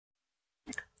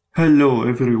Hello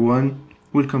everyone,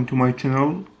 welcome to my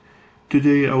channel.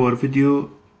 Today our video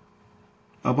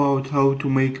about how to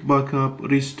make backup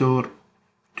restore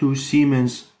to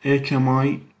Siemens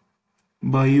HMI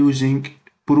by using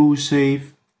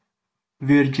prosave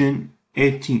version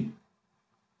 18.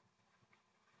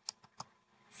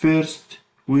 First,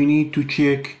 we need to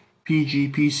check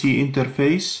PGPC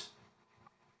interface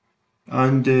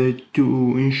and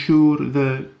to ensure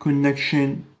the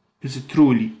connection is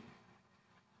truly.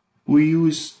 We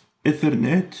use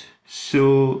Ethernet,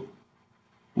 so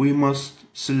we must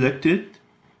select it.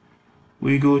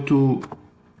 We go to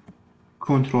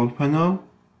control panel,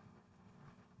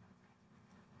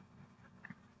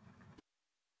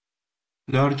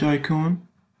 large icon,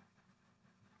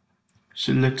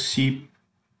 select PGPC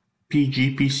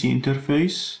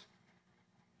interface.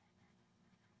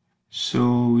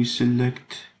 So we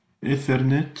select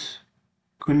Ethernet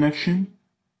connection.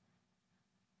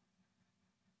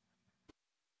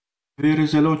 There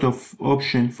is a lot of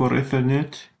option for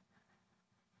Ethernet.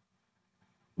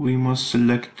 We must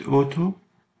select auto.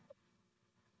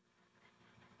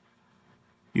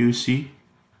 You see,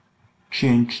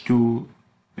 change to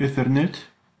Ethernet.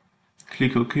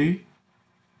 Click OK.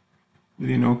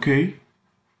 Then OK.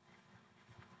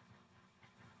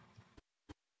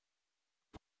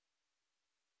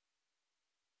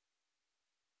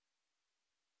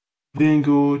 Then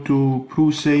go to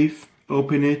prosave,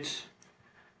 open it.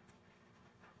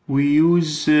 We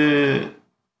use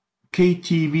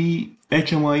KTB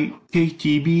HMI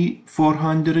KTB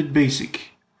 400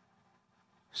 basic.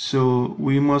 So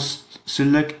we must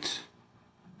select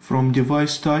from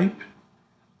device type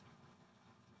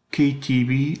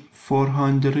KTB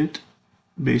 400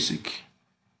 basic.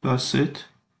 That's it.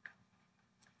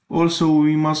 Also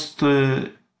we must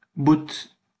put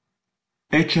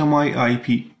HMI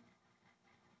IP.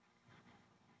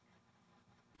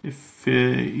 If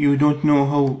you don't know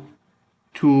how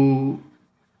to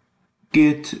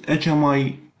get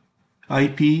HMI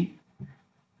IP,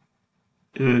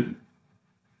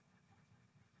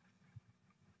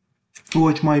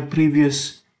 watch my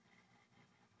previous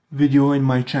video in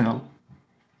my channel.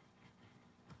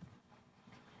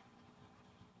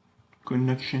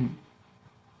 Connection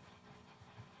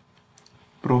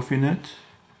Profinet.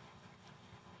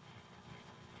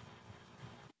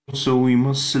 Also we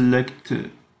must select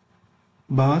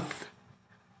path,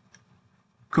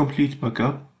 complete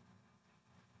backup.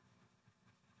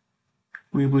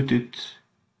 We put it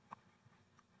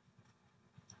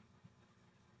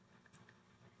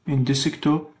in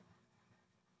desktop.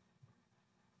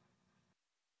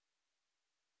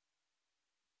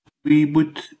 We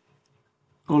put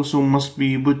also must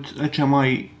be put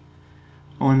HMI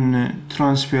on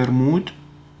transfer mode.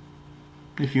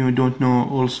 If you don't know,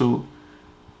 also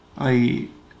I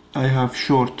have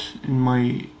short in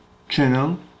my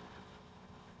channel.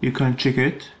 You can check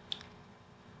it.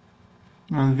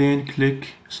 And then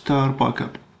click Start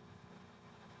Backup.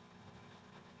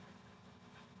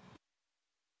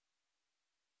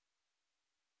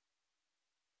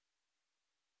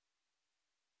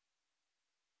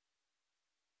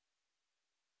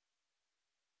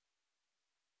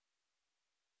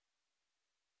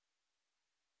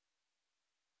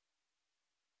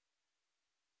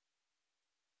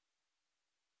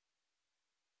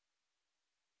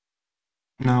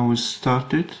 Now we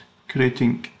started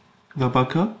creating the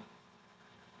backup.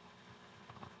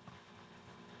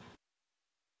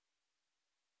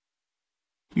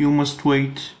 You must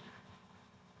wait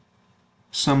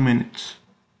some minutes.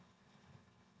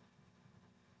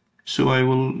 So I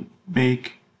will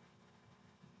make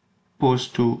pause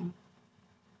to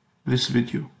this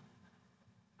video.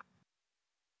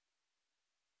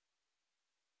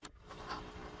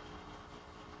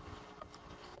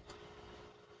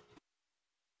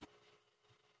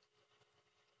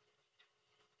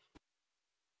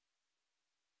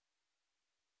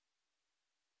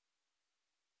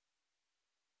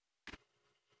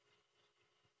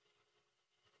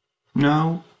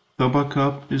 Now the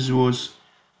backup was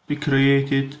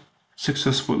created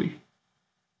successfully.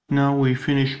 Now we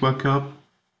finish backup,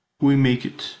 we make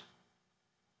it.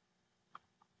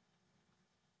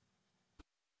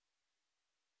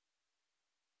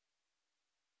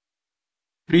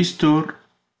 Restore.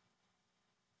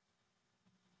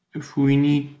 If we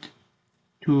need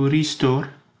to restore,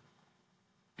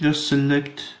 just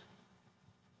select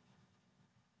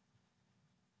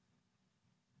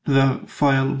the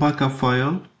file, backup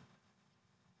file.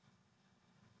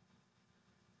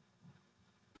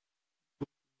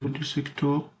 Go to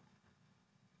desktop,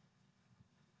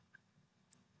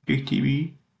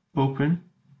 KTB, open.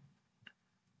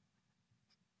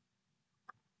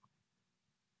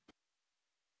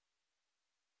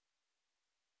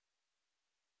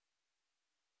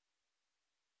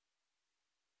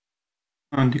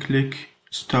 and click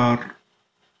Start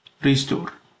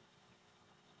Restore.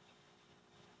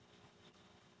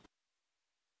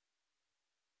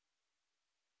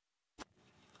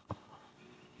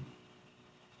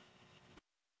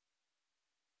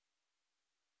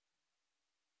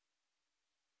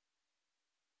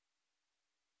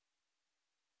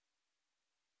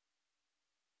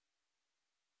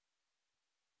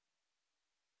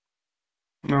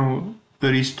 Now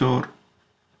the restore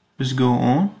is go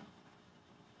on.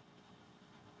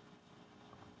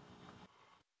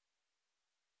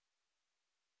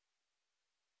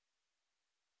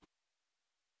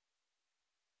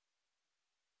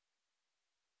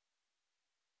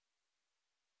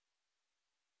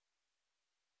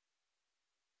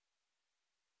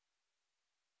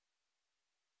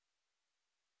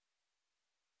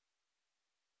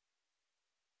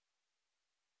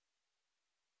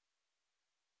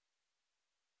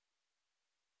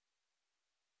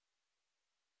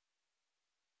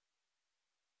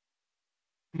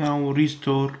 Now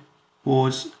restore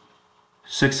was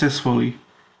successfully.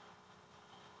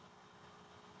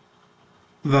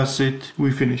 That's it,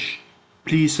 we finish.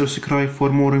 Please subscribe for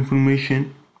more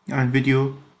information and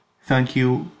video. Thank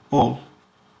you all.